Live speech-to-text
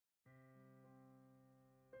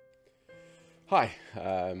Hi,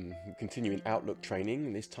 continuing Outlook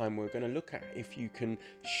training. This time we're going to look at if you can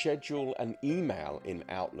schedule an email in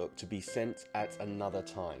Outlook to be sent at another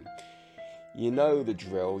time. You know the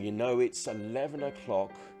drill, you know it's 11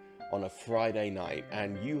 o'clock on a Friday night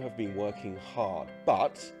and you have been working hard,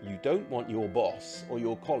 but you don't want your boss or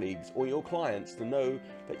your colleagues or your clients to know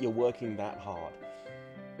that you're working that hard.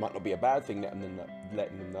 Might not be a bad thing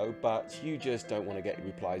letting them know, but you just don't want to get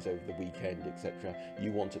replies over the weekend, etc.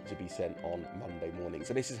 You want it to be sent on Monday morning.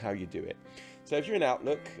 So this is how you do it. So if you're in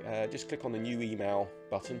Outlook, just click on the new email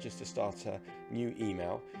button just to start a new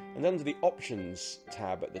email. And under the options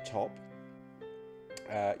tab at the top,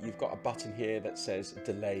 you've got a button here that says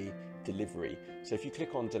delay delivery. So if you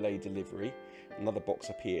click on delay delivery, another box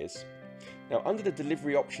appears. Now under the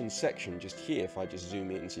delivery options section, just here, if I just zoom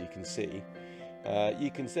in so you can see, you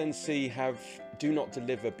can then see have do not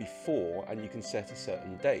deliver before, and you can set a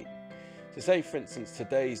certain date. So say for instance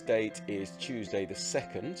today's date is Tuesday the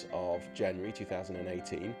 2nd of January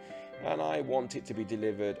 2018 and I want it to be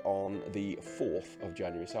delivered on the 4th of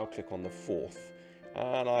January, so I'll click on the 4th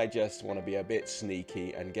and I just want to be a bit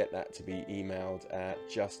sneaky and get that to be emailed at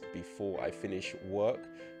just before I finish work,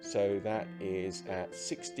 so that is at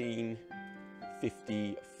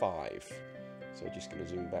 16:55. So just going to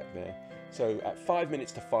zoom back there. So at 5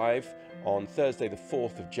 minutes to 5 on Thursday the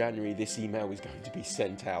 4th of January, this email is going to be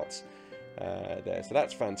sent out there. So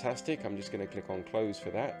that's fantastic. I'm just going to click on close for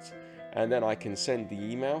that. And then I can send the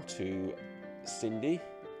email to Cindy.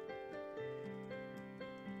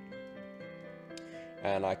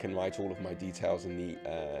 And I can write all of my details in the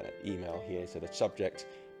email here. So the subject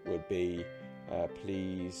would be,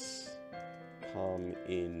 please come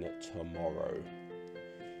in tomorrow.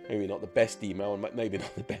 Maybe not the best email and maybe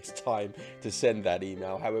not the best time to send that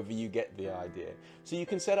email, however you get the idea. So you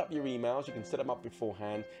can set up your emails, you can set them up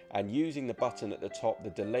beforehand, and using the button at the top, the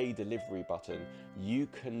delay delivery button, you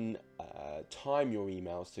can time your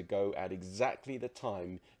emails to go at exactly the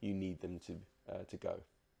time you need them to go.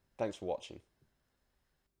 Thanks for watching.